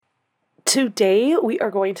Today, we are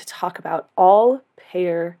going to talk about all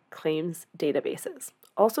payer claims databases,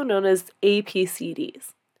 also known as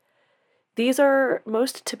APCDs. These are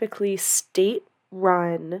most typically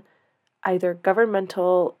state-run, either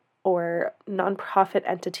governmental or nonprofit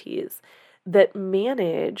entities that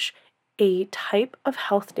manage a type of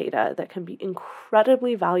health data that can be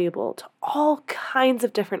incredibly valuable to all kinds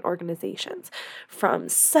of different organizations, from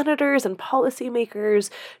senators and policymakers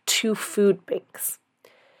to food banks,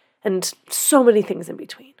 and so many things in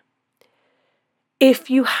between.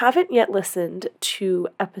 If you haven't yet listened to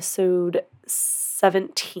episode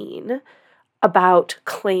 17 about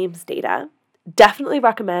claims data, definitely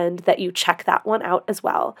recommend that you check that one out as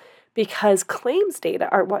well, because claims data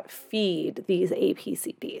are what feed these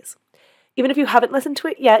APCDs. Even if you haven't listened to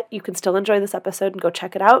it yet, you can still enjoy this episode and go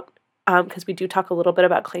check it out, because we do talk a little bit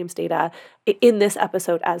about claims data in this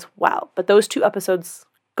episode as well. But those two episodes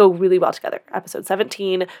go really well together. Episode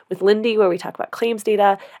 17 with Lindy, where we talk about claims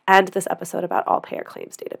data, and this episode about all payer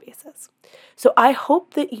claims databases. So I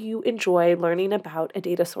hope that you enjoy learning about a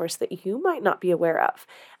data source that you might not be aware of.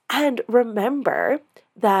 And remember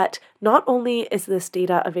that not only is this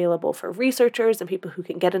data available for researchers and people who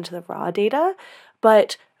can get into the raw data,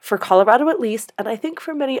 but for Colorado at least, and I think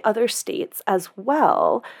for many other states as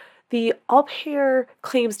well, the all-payer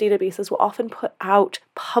claims databases will often put out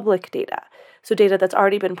public data. So data that's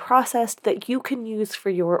already been processed that you can use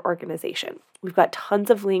for your organization. We've got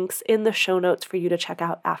tons of links in the show notes for you to check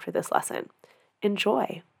out after this lesson.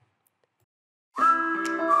 Enjoy.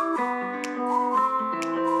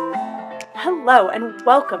 Hello, and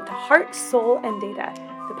welcome to Heart, Soul, and Data,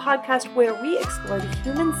 the podcast where we explore the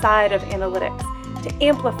human side of analytics to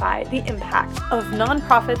amplify the impact of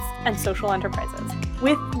nonprofits and social enterprises.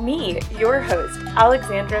 With me, your host,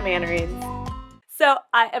 Alexandra Manarines. So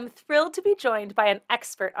I am thrilled to be joined by an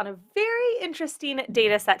expert on a very interesting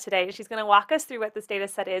data set today. She's going to walk us through what this data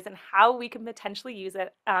set is and how we can potentially use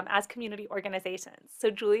it as community organizations.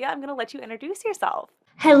 So Julia, I'm going to let you introduce yourself.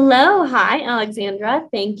 Hello. Hi, Alexandra.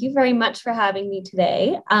 Thank you very much for having me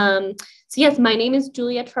today. Yes, my name is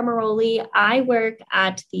Julia Tremaroli. I work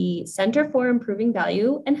at the Center for Improving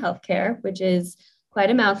Value in Healthcare, which is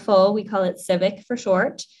quite a mouthful. We call it CIVIC for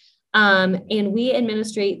short. And we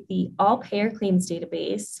administrate the all payer claims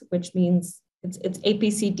database, which means it's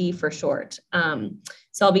APCD for short.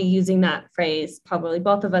 So I'll be using that phrase. Probably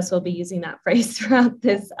both of us will be using that phrase throughout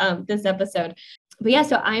this episode. But yeah,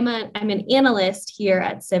 so I'm an analyst here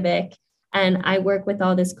at CIVIC, and I work with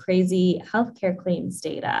all this crazy healthcare claims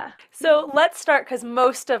data. So let's start, because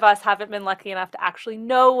most of us haven't been lucky enough to actually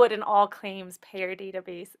know what an all payer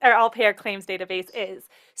claims database is.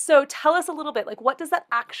 So tell us a little bit, what does that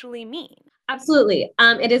actually mean? Absolutely.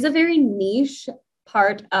 It is a very niche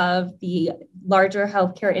part of the larger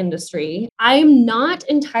healthcare industry. I'm not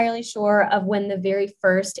entirely sure of when the very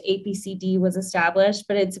first APCD was established,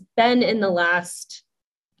 but it's been in the last,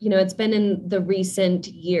 it's been in the recent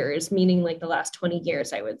years, meaning like the last 20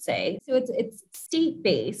 years, I would say. So it's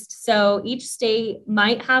state-based. So each state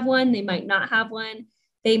might have one, they might not have one.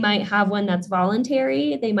 They might have one that's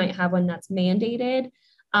voluntary. They might have one that's mandated.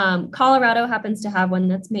 Colorado happens to have one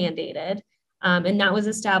that's mandated. And that was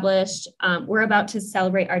established. We're about to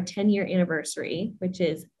celebrate our 10-year anniversary, which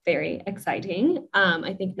is very exciting.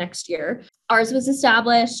 I think next year. Ours was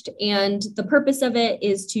established, and the purpose of it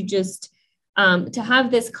is to just to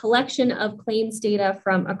have this collection of claims data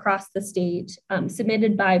from across the state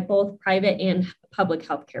submitted by both private and public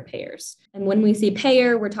healthcare payers. And when we say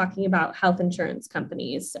payer, we're talking about health insurance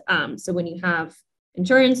companies. So when you have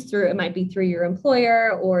insurance it might be through your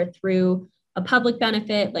employer or through a public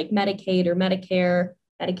benefit like Medicaid or Medicare,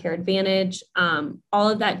 Medicare Advantage, all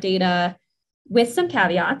of that data with some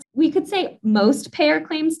caveats. We could say most payer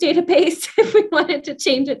claims database if we wanted to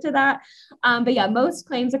change it to that. But yeah, most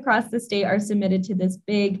claims across the state are submitted to this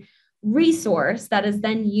big resource that is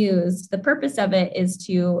then used. The purpose of it is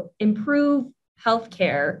to improve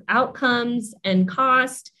healthcare outcomes and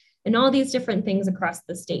cost and all these different things across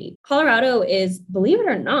the state. Colorado is, believe it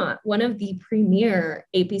or not, one of the premier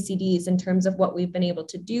APCDs in terms of what we've been able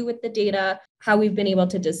to do with the data, how we've been able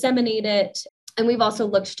to disseminate it. And we've also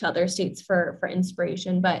looked to other states for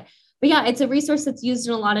inspiration. But yeah, it's a resource that's used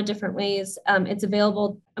in a lot of different ways. It's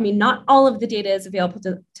available. Not all of the data is available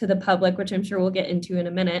to the public, which I'm sure we'll get into in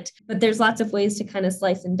a minute. But there's lots of ways to kind of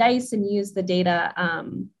slice and dice and use the data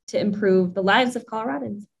to improve the lives of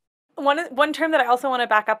Coloradans. One term that I also want to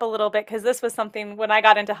back up a little bit, because this was something when I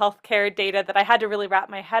got into healthcare data that I had to really wrap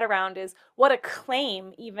my head around, is what a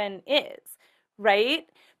claim even is, right?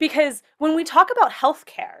 Because when we talk about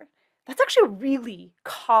healthcare, that's actually a really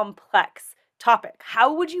complex topic.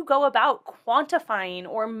 How would you go about quantifying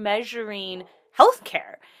or measuring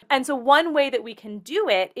healthcare? And so one way that we can do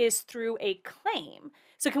it is through a claim.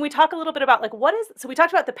 So can we talk a little bit about so we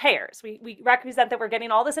talked about the payers. We represent that we're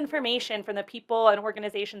getting all this information from the people and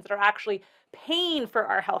organizations that are actually paying for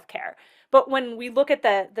our healthcare. But when we look at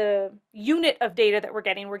the unit of data that we're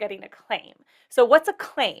getting a claim. So what's a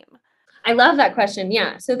claim? I love that question.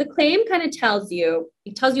 Yeah. So the claim kind of tells you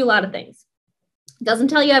a lot of things. It doesn't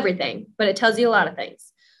tell you everything, but it tells you a lot of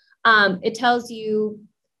things. It tells you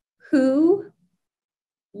who,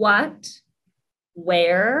 what,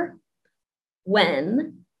 where,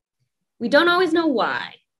 when. We don't always know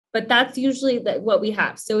why, but that's usually what we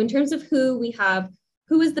have. So in terms of who, we have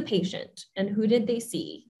who is the patient and who did they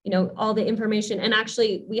see, all the information. And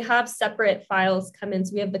actually we have separate files come in.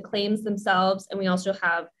 So we have the claims themselves, and we also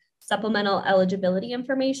have supplemental eligibility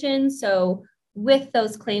information. So with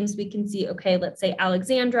those claims, we can see, okay, let's say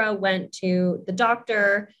Alexandra went to the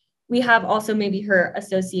doctor. We have also maybe her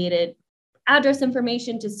associated address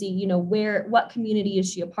information to see, what community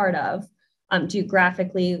is she a part of.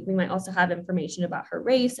 Geographically, we might also have information about her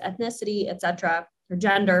race, ethnicity, etc., her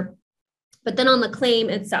gender. But then on the claim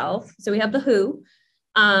itself, so we have the who,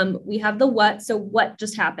 we have the what. So what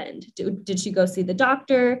just happened? Did she go see the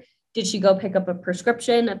doctor? Did she go pick up a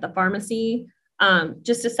prescription at the pharmacy?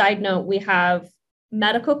 Just a side note, we have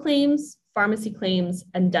medical claims, pharmacy claims,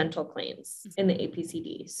 and dental claims in the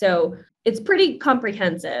APCD. So it's pretty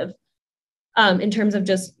comprehensive in terms of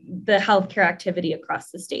just the healthcare activity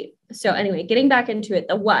across the state. So anyway, getting back into it,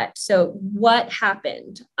 the what. So what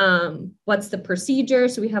happened? What's the procedure?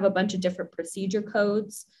 So we have a bunch of different procedure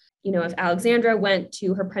codes. If Alexandra went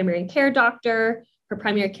to her primary care doctor, her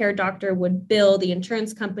primary care doctor would bill the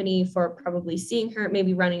insurance company for probably seeing her,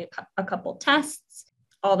 maybe running a couple tests,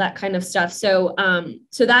 all that kind of stuff. So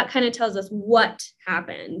that kind of tells us what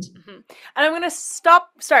happened. Mm-hmm. And I'm going to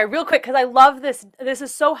stop, real quick, because I love this. This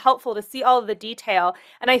is so helpful to see all of the detail.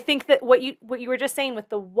 And I think that what you were just saying with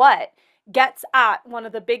the what gets at one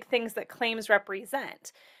of the big things that claims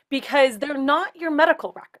represent, because they're not your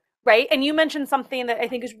medical record, right? And you mentioned something that I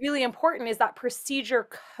think is really important, is that procedure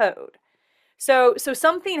code. So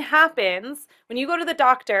something happens when you go to the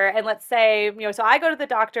doctor, and let's say, so I go to the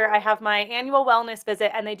doctor, I have my annual wellness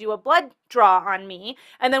visit, and they do a blood draw on me,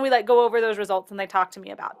 and then we go over those results and they talk to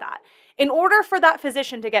me about that. In order for that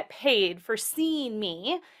physician to get paid for seeing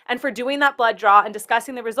me and for doing that blood draw and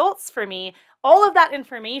discussing the results for me, all of that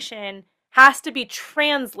information has to be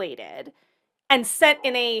translated and sent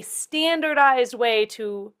in a standardized way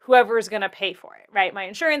to whoever is going to pay for it, right? My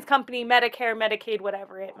insurance company, Medicare, Medicaid,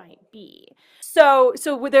 whatever it might be. So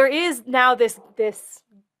there is now this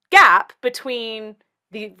gap between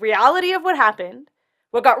the reality of what happened,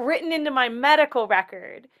 what got written into my medical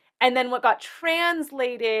record, and then what got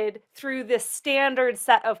translated through this standard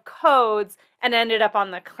set of codes and ended up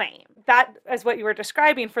on the claim. That is what you were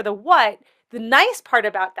describing for the what. The nice part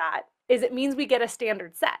about that is it means we get a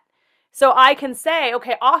standard set. So I can say,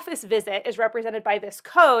 okay, office visit is represented by this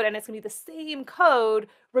code, and it's going to be the same code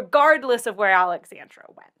regardless of where Alexandra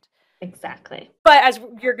went. Exactly. But as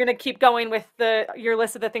you're going to keep going with your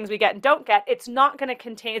list of the things we get and don't get, it's not going to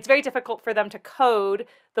contain, it's very difficult for them to code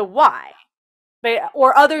the why.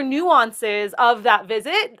 Or other nuances of that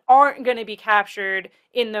visit aren't going to be captured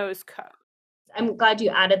in those codes. I'm glad you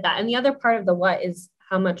added that. And the other part of the what is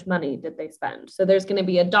how much money did they spend? So there's going to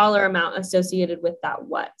be a dollar amount associated with that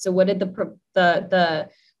what. So what did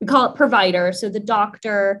we call it provider. So the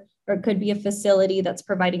doctor, or it could be a facility that's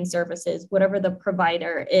providing services, whatever the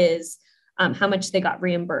provider is, how much they got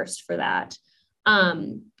reimbursed for that.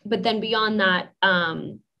 But then beyond that,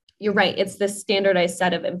 you're right. It's this standardized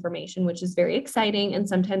set of information, which is very exciting and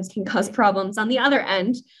sometimes can cause problems on the other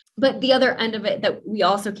end. But the other end of it that we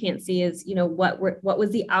also can't see is, what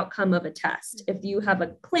was the outcome of a test? If you have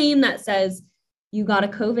a claim that says you got a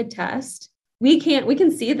COVID test, we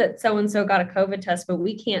can see that so-and-so got a COVID test, but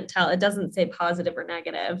we can't tell. It doesn't say positive or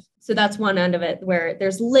negative. So that's one end of it where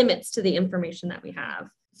there's limits to the information that we have.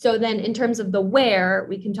 So then in terms of the where,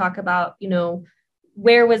 we can talk about,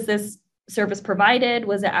 where was this service provided?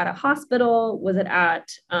 Was it at a hospital? Was it at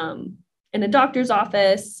in a doctor's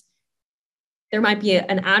office? There might be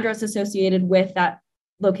an address associated with that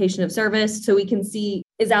location of service. So we can see,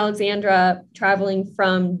 is Alexandra traveling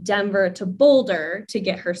from Denver to Boulder to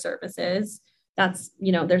get her services? That's,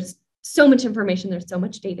 there's so much information. There's so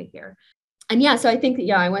much data here. And so I think that,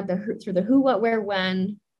 I went through the who, what, where,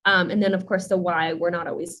 when, and then of course the why. We're not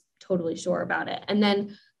always totally sure about it. And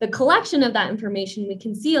then the collection of that information, we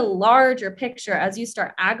can see a larger picture as you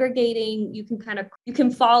start aggregating. You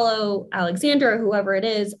can follow Alexandra or whoever it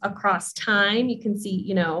is across time. You can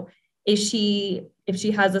see, If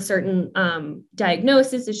she has a certain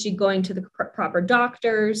diagnosis, is she going to the proper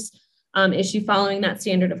doctors? Is she following that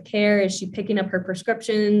standard of care? Is she picking up her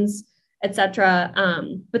prescriptions, etc.?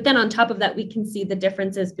 But then on top of that, we can see the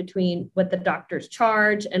differences between what the doctors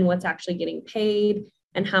charge and what's actually getting paid,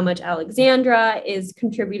 and how much Alexandra is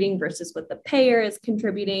contributing versus what the payer is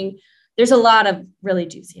contributing. There's a lot of really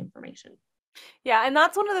juicy information. Yeah, and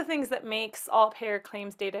that's one of the things that makes all payer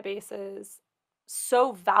claims databases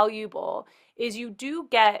so valuable is you do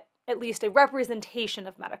get at least a representation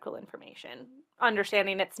of medical information,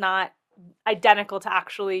 understanding it's not identical to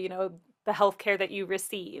actually, the healthcare that you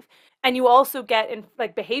receive. And you also get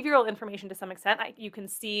like behavioral information to some extent. You can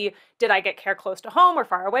see, did I get care close to home or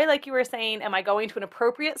far away, like you were saying? Am I going to an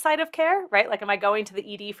appropriate site of care, right? Like, am I going to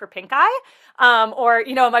the ED for pink eye? Or,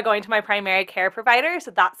 am I going to my primary care provider?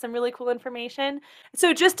 So that's some really cool information.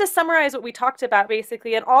 So just to summarize what we talked about,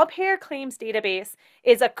 basically, an all payer claims database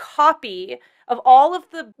is a copy of all of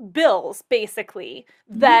the bills, basically,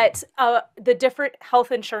 that the different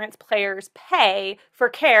health insurance players pay for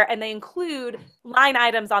care, and they include line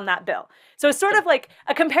items on that bill. So it's sort of like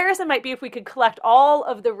a comparison might be if we could collect all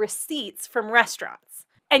of the receipts from restaurants.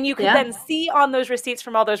 And you could then see on those receipts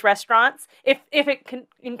from all those restaurants if it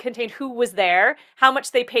contained who was there, how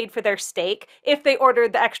much they paid for their steak, if they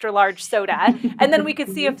ordered the extra large soda. And then we could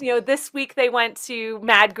see if, this week they went to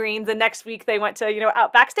Mad Greens and next week they went to,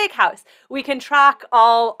 Outback Steakhouse. We can track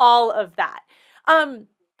all of that.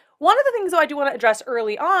 One of the things, though, I do want to address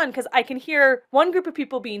early on, because I can hear one group of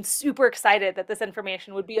people being super excited that this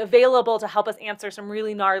information would be available to help us answer some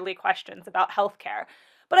really gnarly questions about healthcare.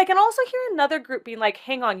 But I can also hear another group being like,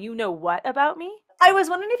 hang on, you know what about me? I was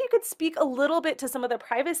wondering if you could speak a little bit to some of the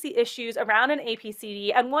privacy issues around an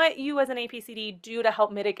APCD and what you as an APCD do to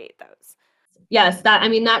help mitigate those. Yes, that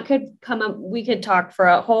could come up. We could talk for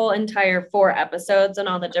a whole entire 4 episodes on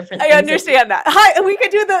all the different things. I understand that. We could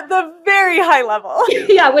do the very high level.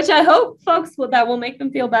 Yeah, which I hope folks that will make them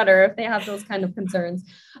feel better if they have those kind of concerns.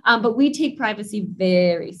 But we take privacy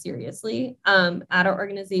very seriously at our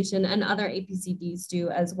organization, and other APCDs do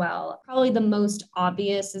as well. Probably the most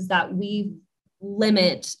obvious is that we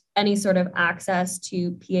limit any sort of access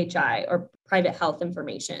to PHI or private health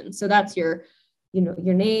information. So that's your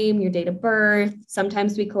name, your date of birth.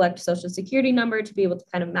 Sometimes we collect social security number to be able to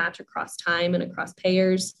kind of match across time and across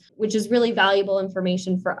payers, which is really valuable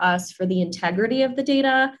information for us for the integrity of the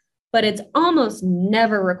data, but it's almost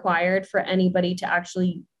never required for anybody to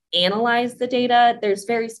actually analyze the data. There's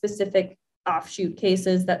very specific offshoot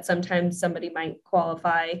cases that sometimes somebody might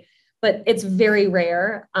qualify, but it's very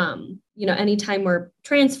rare. Anytime we're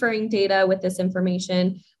transferring data with this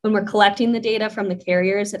information, when we're collecting the data from the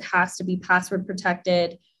carriers, it has to be password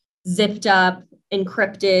protected, zipped up,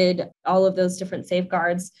 encrypted, all of those different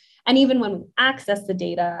safeguards. And even when we access the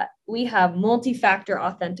data, we have multi-factor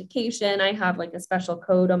authentication. I have like a special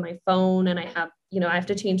code on my phone, and I have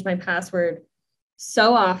to change my password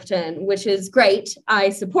so often, which is great. I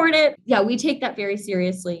support it. Yeah, we take that very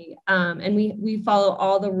seriously. And we follow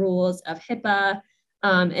all the rules of HIPAA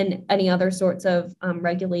and any other sorts of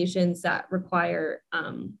regulations that require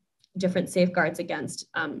different safeguards against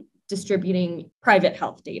distributing private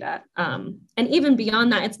health data. And even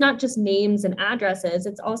beyond that, it's not just names and addresses.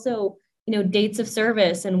 It's also, dates of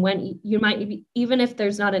service, and when you might be, even if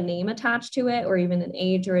there's not a name attached to it, or even an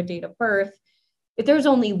age or a date of birth, if there's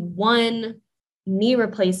only one knee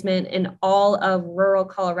replacement in all of rural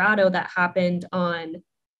Colorado that happened on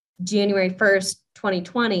January 1st,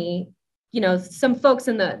 2020, some folks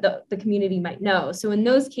in the community might know. So in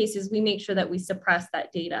those cases, we make sure that we suppress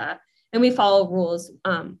that data, and we follow rules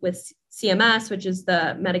with CMS, which is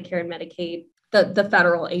the Medicare and Medicaid, the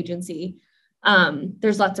federal agency.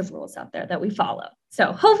 There's lots of rules out there that we follow.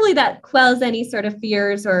 So hopefully that quells any sort of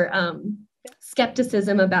fears or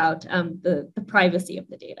skepticism about the privacy of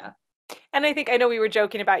the data. And I know we were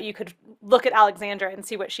joking about you could look at Alexandra and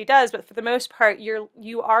see what she does, but for the most part,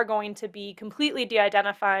 you are going to be completely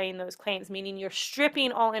de-identifying those claims, meaning you're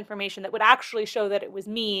stripping all information that would actually show that it was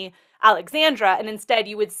me, Alexandra, and instead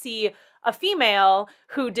you would see a female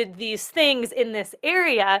who did these things in this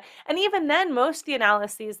area. And even then, most of the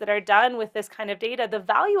analyses that are done with this kind of data, the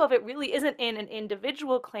value of it really isn't in an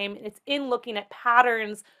individual claim, it's in looking at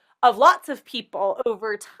patterns of lots of people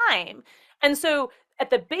over time. And so at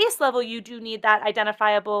the base level, you do need that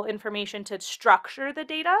identifiable information to structure the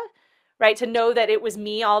data, right? To know that it was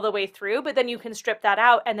me all the way through, but then you can strip that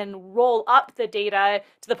out and then roll up the data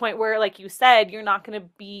to the point where, like you said, you're not going to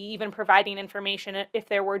be even providing information if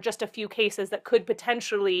there were just a few cases that could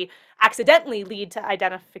potentially accidentally lead to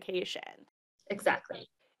identification. Exactly.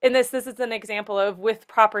 And this is an example of, with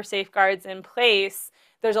proper safeguards in place,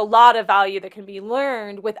 there's a lot of value that can be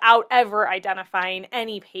learned without ever identifying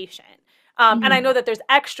any patient. And I know that there's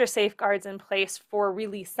extra safeguards in place for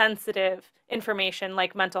really sensitive information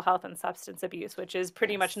like mental health and substance abuse, which is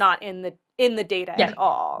pretty much not in the data at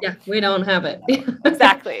all. Yeah, we don't have it.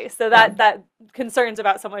 Exactly. So that concerns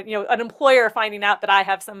about someone, an employer finding out that I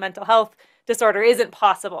have some mental health disorder isn't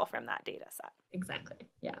possible from that data set. Exactly.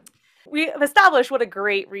 Yeah. We have established what a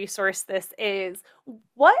great resource this is.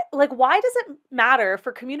 Why does it matter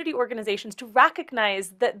for community organizations to recognize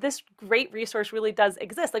that this great resource really does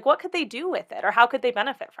exist? Like, what could they do with it, or how could they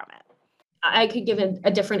benefit from it? I could give a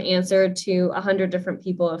different answer to 100 different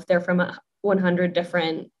people if they're from 100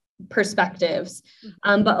 different perspectives.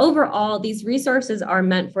 But overall, these resources are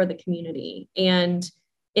meant for the community, and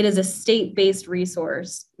it is a state-based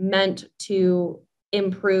resource meant to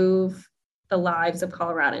improve the lives of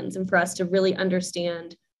Coloradans and for us to really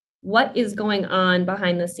understand what is going on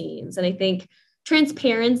behind the scenes. And I think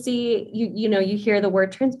transparency, you hear the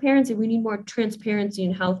word transparency, we need more transparency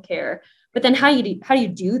in healthcare, but then how do you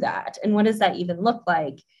do that? And what does that even look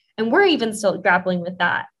like? And we're even still grappling with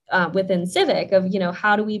that within Civic of,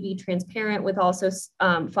 how do we be transparent with also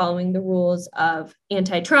following the rules of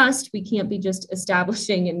antitrust? We can't be just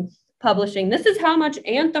establishing and publishing, this is how much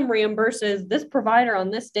Anthem reimburses this provider on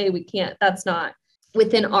this day. We can't, that's not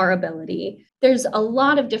within our ability. There's a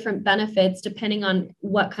lot of different benefits depending on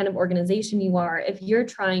what kind of organization you are. If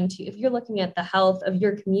you're looking at the health of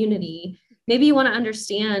your community, maybe you want to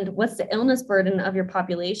understand what's the illness burden of your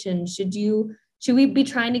population. Should we be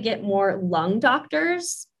trying to get more lung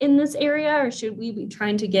doctors in this area? Or should we be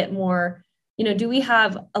trying to get more, do we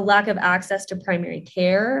have a lack of access to primary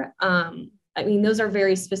care? Those are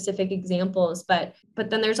very specific examples, but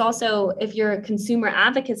then there's also, if you're a consumer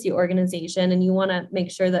advocacy organization and you want to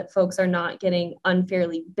make sure that folks are not getting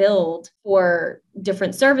unfairly billed for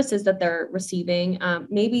different services that they're receiving,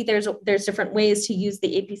 maybe there's different ways to use the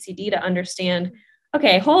APCD to understand,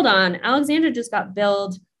 okay, hold on, Alexandra just got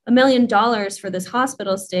billed $1 million for this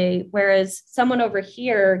hospital stay, whereas someone over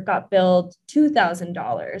here got billed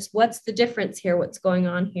 $2,000. What's the difference here? What's going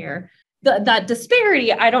on here? That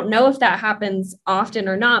disparity, I don't know if that happens often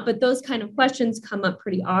or not, but those kind of questions come up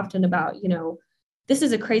pretty often about, this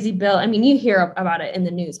is a crazy bill. I mean, you hear about it in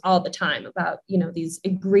the news all the time about, these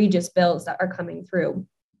egregious bills that are coming through.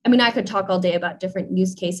 I mean, I could talk all day about different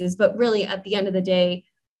use cases, but really at the end of the day,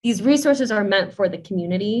 these resources are meant for the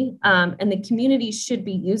community, and the community should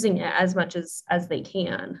be using it as much as they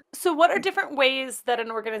can. So what are different ways that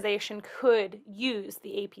an organization could use the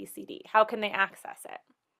APCD? How can they access it?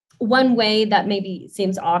 One way that maybe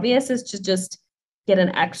seems obvious is to just get an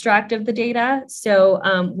extract of the data. So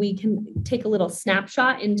we can take a little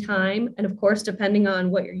snapshot in time. And of course, depending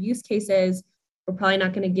on what your use case is, we're probably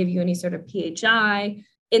not going to give you any sort of PHI.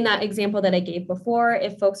 In that example that I gave before,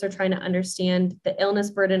 if folks are trying to understand the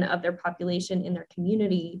illness burden of their population in their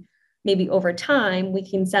community, maybe over time, we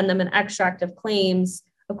can send them an extract of claims.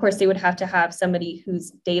 Of course, they would have to have somebody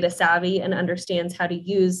who's data savvy and understands how to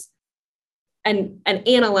use and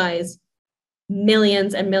analyze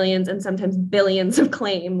millions and millions and sometimes billions of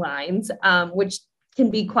claim lines, which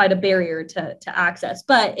can be quite a barrier to access.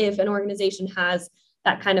 But if an organization has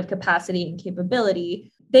that kind of capacity and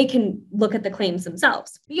capability, they can look at the claims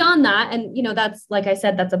themselves. Beyond that, and that's, like I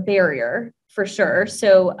said, that's a barrier for sure.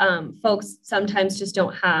 So folks sometimes just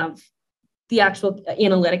don't have the actual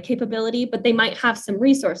analytic capability, but they might have some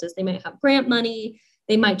resources. They might have grant money.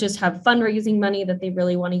 They might just have fundraising money that they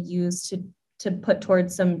really want to use to put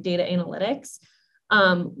towards some data analytics.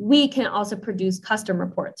 We can also produce custom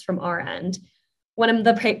reports from our end. One of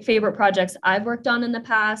the favorite projects I've worked on in the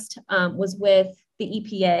past was with the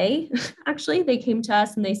EPA. Actually, they came to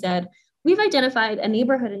us and they said, we've identified a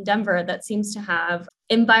neighborhood in Denver that seems to have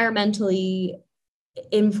environmentally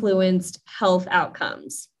influenced health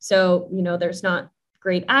outcomes. So, there's not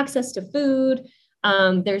great access to food.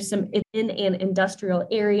 There's some in an industrial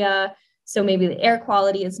area. So maybe the air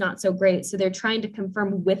quality is not so great. So they're trying to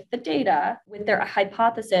confirm with the data, with their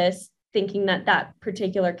hypothesis, thinking that that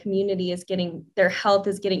particular community their health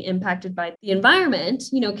is getting impacted by the environment.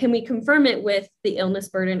 Can we confirm it with the illness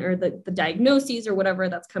burden or the diagnoses or whatever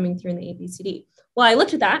that's coming through in the APCD? Well, I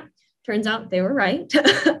looked at that. Turns out they were right.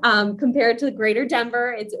 Compared to the greater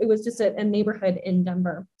Denver, it was just a neighborhood in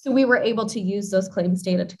Denver. So we were able to use those claims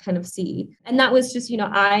data to kind of see. And that was just,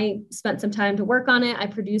 I spent some time to work on it. I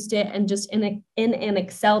produced it and just in an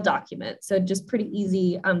Excel document. So just pretty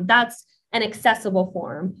easy. That's and accessible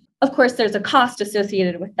form. Of course, there's a cost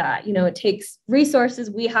associated with that. It takes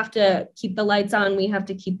resources. We have to keep the lights on. We have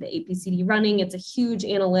to keep the APCD running. It's a huge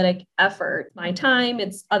analytic effort. My time,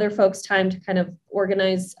 it's other folks' time to kind of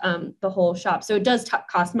organize the whole shop. So it does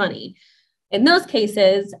cost money. In those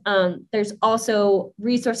cases, there's also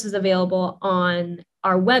resources available on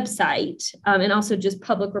our website and also just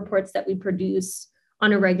public reports that we produce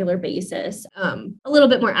on a regular basis. A little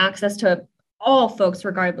bit more access to all folks,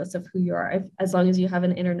 regardless of who you are, as long as you have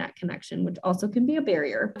an internet connection, which also can be a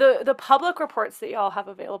barrier. The public reports that y'all have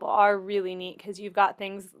available are really neat because you've got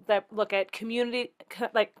things that look at community,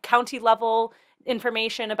 like county level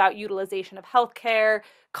information about utilization of healthcare,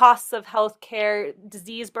 costs of healthcare,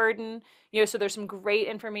 disease burden. So there's some great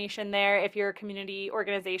information there if you're a community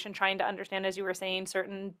organization trying to understand, as you were saying,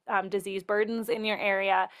 certain disease burdens in your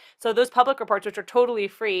area. So those public reports, which are totally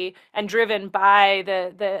free and driven by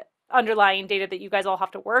the underlying data that you guys all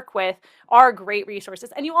have to work with, are great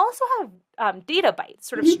resources. And you also have data bites,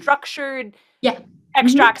 sort of structured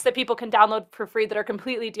extracts that people can download for free that are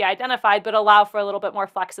completely de-identified, but allow for a little bit more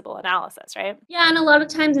flexible analysis, right? Yeah, and a lot of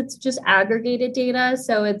times it's just aggregated data.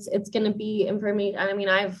 So it's going to be information. I mean,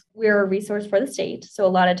 we're a resource for the state. So a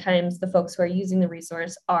lot of times the folks who are using the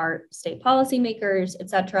resource are state policymakers, et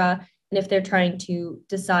cetera. And if they're trying to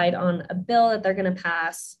decide on a bill that they're going to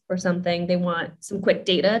pass or something, they want some quick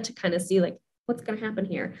data to kind of see like what's going to happen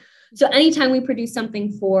here. So anytime we produce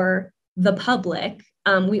something for the public,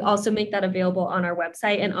 we also make that available on our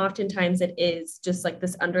website. And oftentimes it is just like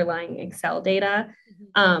this underlying Excel data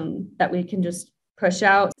that we can just push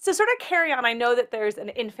out. So sort of carry on, I know that there's an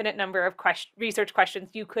infinite number of research questions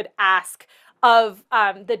you could ask of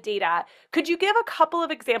the data. Could you give a couple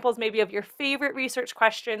of examples maybe of your favorite research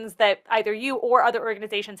questions that either you or other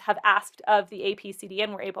organizations have asked of the APCD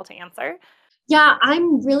and were able to answer? Yeah,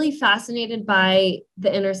 I'm really fascinated by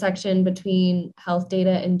the intersection between health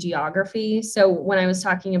data and geography. So when I was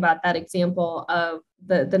talking about that example of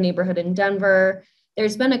the neighborhood in Denver,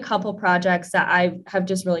 there's been a couple projects that I have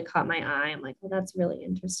just really caught my eye. I'm like, well, that's really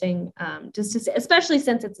interesting. Just to say, especially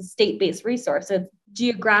since it's a state-based resource, so it's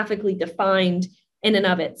geographically defined in and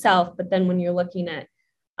of itself. But then when you're looking at,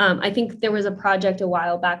 I think there was a project a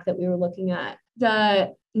while back that we were looking at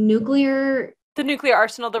the nuclear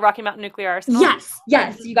arsenal, the Rocky Mountain Nuclear Arsenal.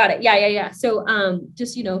 Yes, you got it. Yeah. So,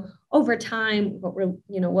 just, over time, what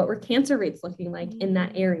were cancer rates looking like in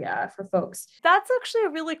that area for folks? That's actually a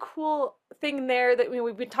really cool thing there that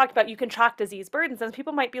we've been talking about. You can track disease burdens, and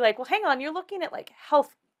people might be like, well, hang on, you're looking at like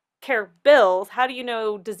health care bills. How do you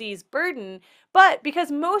know disease burden? But because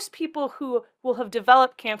most people who will have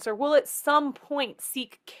developed cancer will at some point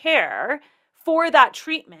seek care for that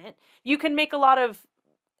treatment, you can make a lot of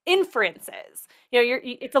inferences.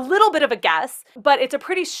 It's a little bit of a guess, but it's a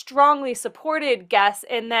pretty strongly supported guess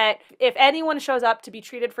in that if anyone shows up to be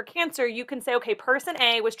treated for cancer, you can say, okay, person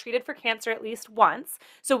A was treated for cancer at least once.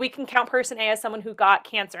 So we can count person A as someone who got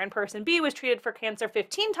cancer, and person B was treated for cancer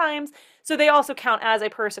 15 times. So they also count as a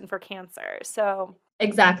person for cancer. So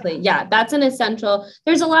exactly. Yeah, that's an essential.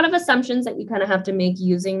 There's a lot of assumptions that you kind of have to make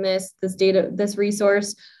using this data, this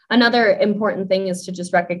resource. Another important thing is to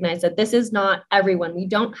just recognize that this is not everyone. We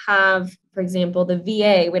don't have, for example, the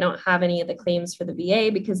VA. We don't have any of the claims for the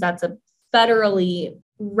VA because that's a federally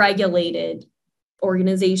regulated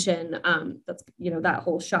organization. That's, that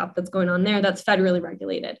whole shop that's going on there, that's federally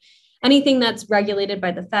regulated. Anything that's regulated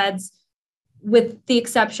by the feds, with the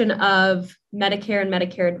exception of Medicare and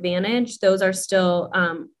Medicare Advantage, those are still,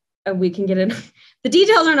 we can get in. The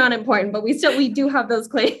details are not important, but we do have those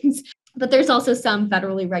claims. But there's also some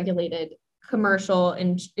federally regulated commercial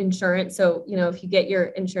insurance. So, if you get your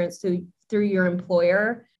insurance through your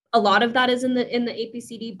employer, a lot of that is in the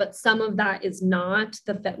APCD, but some of that is not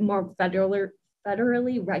the more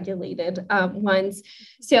federally regulated ones.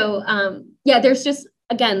 So, there's just,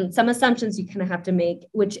 again, some assumptions you kind of have to make,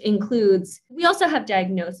 which includes, we also have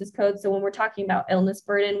diagnosis codes. So when we're talking about illness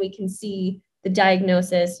burden, we can see the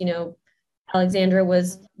diagnosis, Alexandra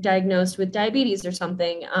was diagnosed with diabetes or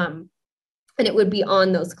something. And it would be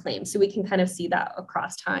on those claims. So we can kind of see that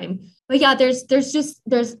across time. But yeah, there's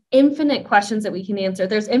infinite questions that we can answer.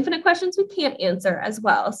 There's infinite questions we can't answer as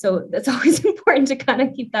well. So it's always important to kind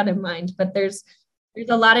of keep that in mind. But there's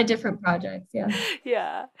a lot of different projects. Yeah.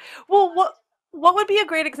 Yeah. Well, what would be a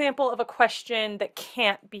great example of a question that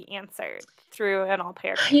can't be answered through an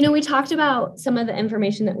all-payer? We talked about some of the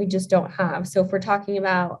information that we just don't have. So if we're talking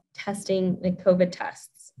about testing, like COVID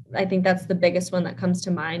tests, I think that's the biggest one that comes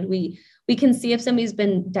to mind. We can see if somebody's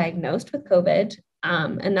been diagnosed with COVID,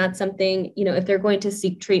 and that's something, if they're going to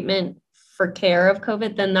seek treatment for care of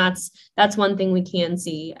COVID, then that's one thing we can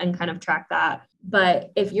see and kind of track that.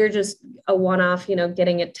 But if you're just a one-off,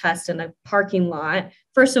 getting a test in a parking lot,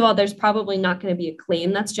 first of all, there's probably not going to be a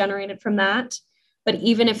claim that's generated from that. But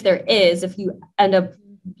even if there is, if you end up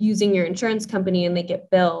using your insurance company and they get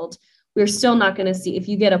billed, we're still not going to see, if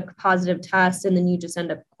you get a positive test and then you just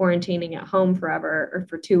end up quarantining at home forever or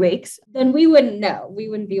for 2 weeks, then we wouldn't know. We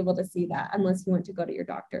wouldn't be able to see that unless you went to go to your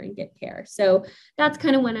doctor and get care. So that's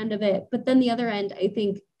kind of one end of it. But then the other end, I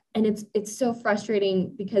think, and it's so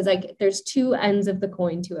frustrating because there's two ends of the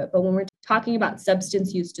coin to it. But when we're talking about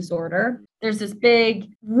substance use disorder, there's this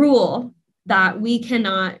big rule that we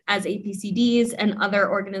cannot, as APCDs and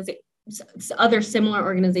other similar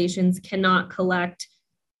organizations, cannot collect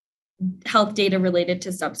health data related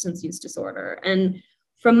to substance use disorder. And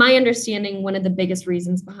from my understanding, one of the biggest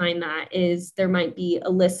reasons behind that is there might be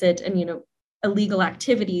illicit and, illegal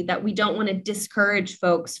activity that we don't want to discourage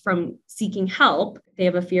folks from seeking help. They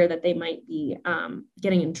have a fear that they might be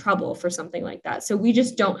getting in trouble for something like that. So we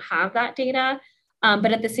just don't have that data.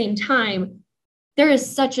 But at the same time, there is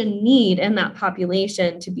such a need in that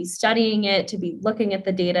population to be studying it, to be looking at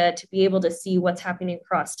the data, to be able to see what's happening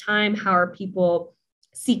across time. How are people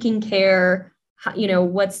seeking care? Are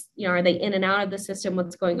they in and out of the system?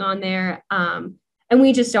 What's going on there? And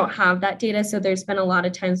we just don't have that data. So there's been a lot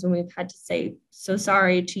of times when we've had to say, so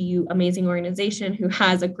sorry to you, amazing organization who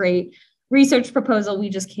has a great research proposal. We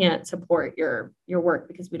just can't support your work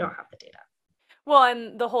because we don't have the data. Well,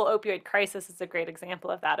 and the whole opioid crisis is a great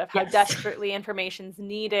example of that, of how Yes. desperately information's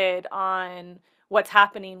needed on what's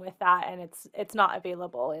happening with that, and it's not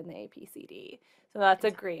available in the APCD. So that's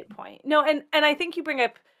a great point. No, and I think you bring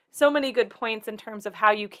up so many good points in terms of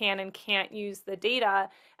how you can and can't use the data.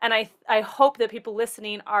 And I hope that people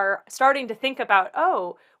listening are starting to think about,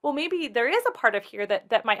 oh, well, maybe there is a part of here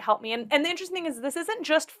that might help me. And the interesting thing is this isn't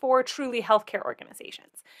just for truly healthcare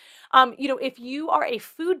organizations. If you are a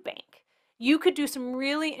food bank, you could do some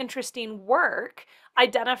really interesting work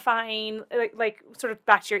identifying, like sort of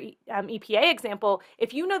back to your EPA example,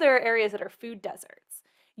 if you know there are areas that are food deserts,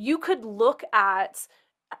 you could look at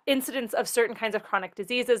incidence of certain kinds of chronic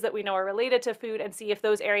diseases that we know are related to food and see if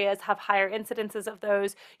those areas have higher incidences of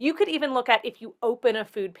those. You could even look at, if you open a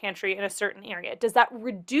food pantry in a certain area, does that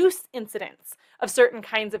reduce incidence of certain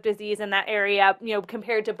kinds of disease in that area,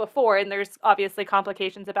 compared to before? And there's obviously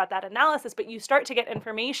complications about that analysis, but you start to get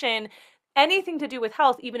information, anything to do with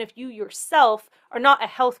health, even if you yourself are not a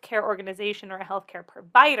healthcare organization or a healthcare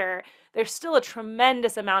provider, there's still a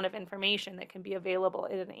tremendous amount of information that can be available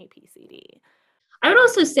in an APCD. I would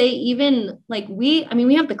also say, even we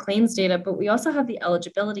have the claims data, but we also have the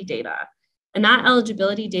eligibility data. And that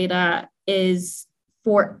eligibility data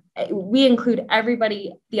we include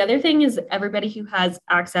everybody. The other thing is everybody who has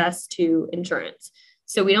access to insurance.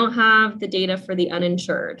 So we don't have the data for the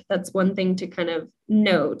uninsured. That's one thing to kind of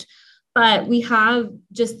note. But we have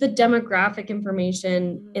just the demographic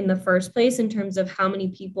information in the first place in terms of how many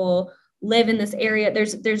people live in this area.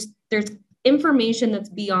 There's information that's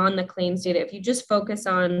beyond the claims data. If you just focus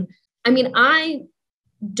on, I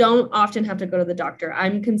don't often have to go to the doctor.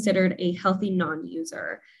 I'm considered a healthy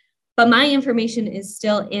non-user, but my information is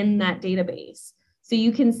still in that database. So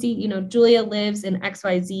you can see, Julia lives in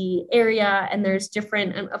XYZ area, and there's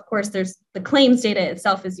different, and of course there's the claims data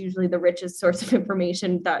itself is usually the richest source of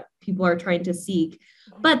information that people are trying to seek.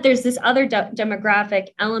 But there's this other demographic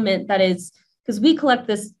element that is, because we collect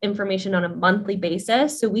this information on a monthly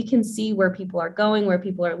basis, so we can see where people are going, where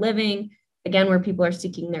people are living, again, where people are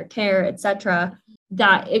seeking their care, et cetera.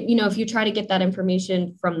 That, if you try to get that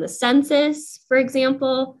information from the census, for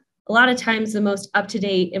example, a lot of times the most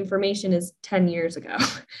up-to-date information is 10 years ago.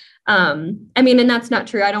 And that's not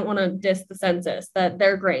true. I don't want to diss the census, that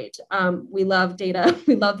they're great. We love data.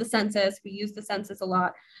 We love the census. We use the census a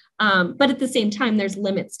lot. But at the same time, there's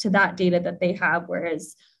limits to that data that they have,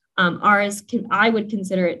 whereas ours, I would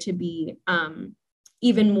consider it to be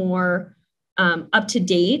even more up to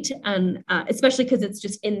date, and especially because it's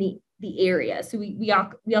just in the area. So we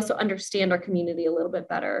also understand our community a little bit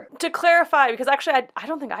better. To clarify, because actually I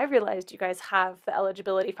don't think I realized you guys have the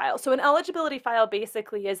eligibility file. So an eligibility file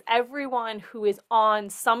basically is everyone who is on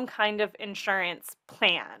some kind of insurance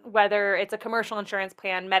plan, whether it's a commercial insurance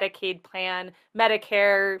plan, Medicaid plan,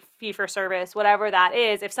 Medicare, fee-for-service, whatever that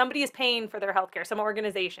is. If somebody is paying for their healthcare, some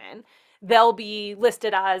organization, they'll be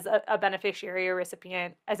listed as a beneficiary or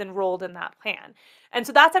recipient as enrolled in that plan. And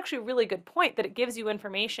so that's actually a really good point, that it gives you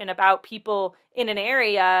information about people in an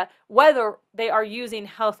area, whether they are using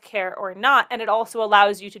healthcare or not. And it also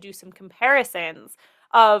allows you to do some comparisons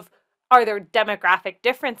of, are there demographic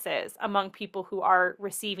differences among people who are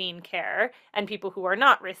receiving care and people who are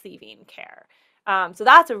not receiving care? So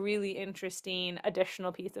that's a really interesting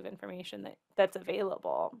additional piece of information that's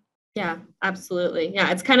available. Yeah, absolutely.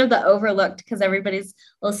 Yeah, it's kind of the overlooked because everybody's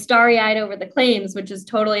a little starry-eyed over the claims, which is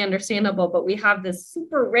totally understandable. But we have this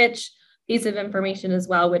super rich piece of information as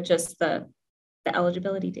well with just the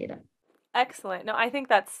eligibility data. Excellent. No, I think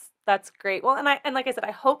that's great. Well, and like I said,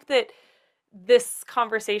 I hope that this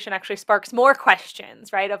conversation actually sparks more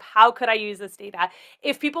questions, right? Of how could I use this data?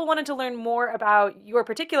 If people wanted to learn more about your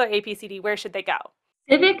particular APCD, where should they go?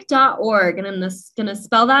 Civic.org, and I'm going to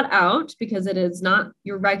spell that out because it is not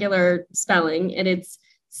your regular spelling, and it's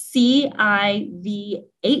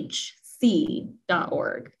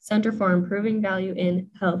CIVHC.org, Center for Improving Value in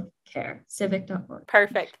Healthcare, civic.org.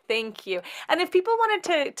 Perfect. Thank you. And if people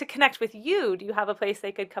wanted to connect with you, do you have a place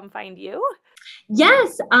they could come find you?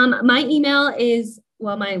 Yes. My email is,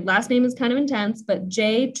 well, my last name is kind of intense, but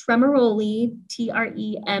jtremoroli,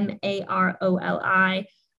 TREMAROLI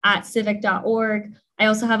 @civic.org. I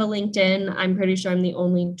also have a LinkedIn. I'm pretty sure I'm the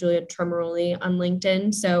only Julia Tremoroli on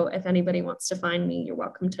LinkedIn. So if anybody wants to find me, you're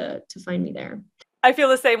welcome to find me there. I feel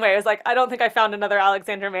the same way. It's like, I don't think I found another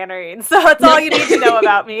Alexandra Mannering. So that's all you need to know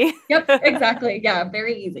about me. Yep, exactly. Yeah,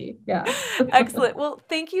 very easy. Yeah. Excellent. Well,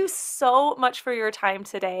 thank you so much for your time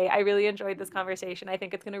today. I really enjoyed this conversation. I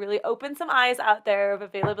think it's going to really open some eyes out there of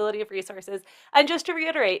availability of resources. And just to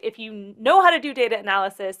reiterate, if you know how to do data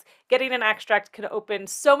analysis, getting an extract can open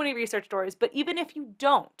so many research doors. But even if you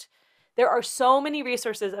don't, there are so many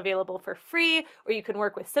resources available for free, or you can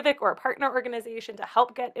work with Civic or a partner organization to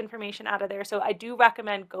help get information out of there. So I do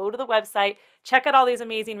recommend go to the website, check out all these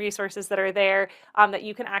amazing resources that are there that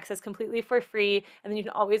you can access completely for free. And then you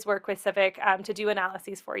can always work with Civic to do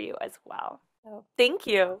analyses for you as well. So thank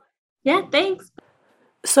you. Yeah, thanks.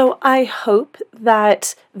 So I hope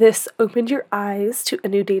that this opened your eyes to a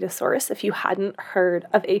new data source if you hadn't heard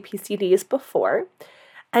of APCDs before.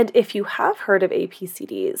 And if you have heard of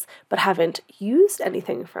APCDs but haven't used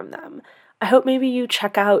anything from them, I hope maybe you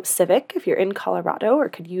check out Civic if you're in Colorado or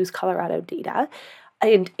could use Colorado data.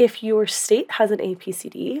 And if your state has an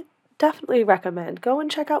APCD, definitely recommend go and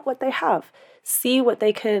check out what they have. See what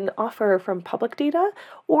they can offer from public data,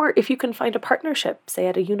 or if you can find a partnership, say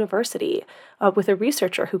at a university, with a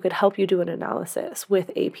researcher who could help you do an analysis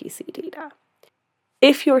with APC data.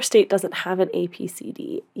 If your state doesn't have an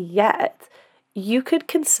APCD yet, you could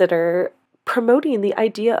consider promoting the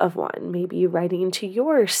idea of one, maybe writing to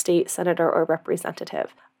your state senator or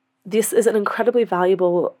representative. This is an incredibly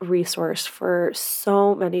valuable resource for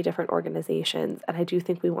so many different organizations, and I do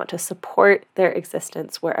think we want to support their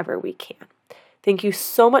existence wherever we can. Thank you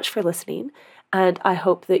so much for listening, and I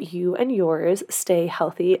hope that you and yours stay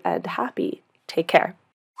healthy and happy. Take care.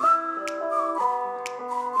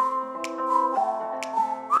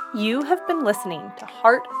 You have been listening to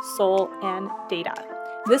Heart, Soul, and Data.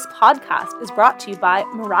 This podcast is brought to you by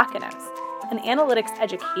Mirakinos, an analytics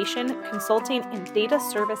education, consulting, and data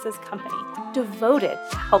services company devoted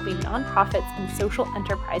to helping nonprofits and social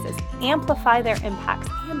enterprises amplify their impacts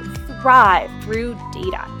and thrive through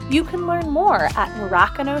data. You can learn more at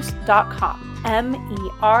mirakinos.com,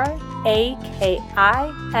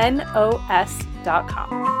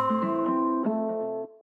 MERAKINOS.com.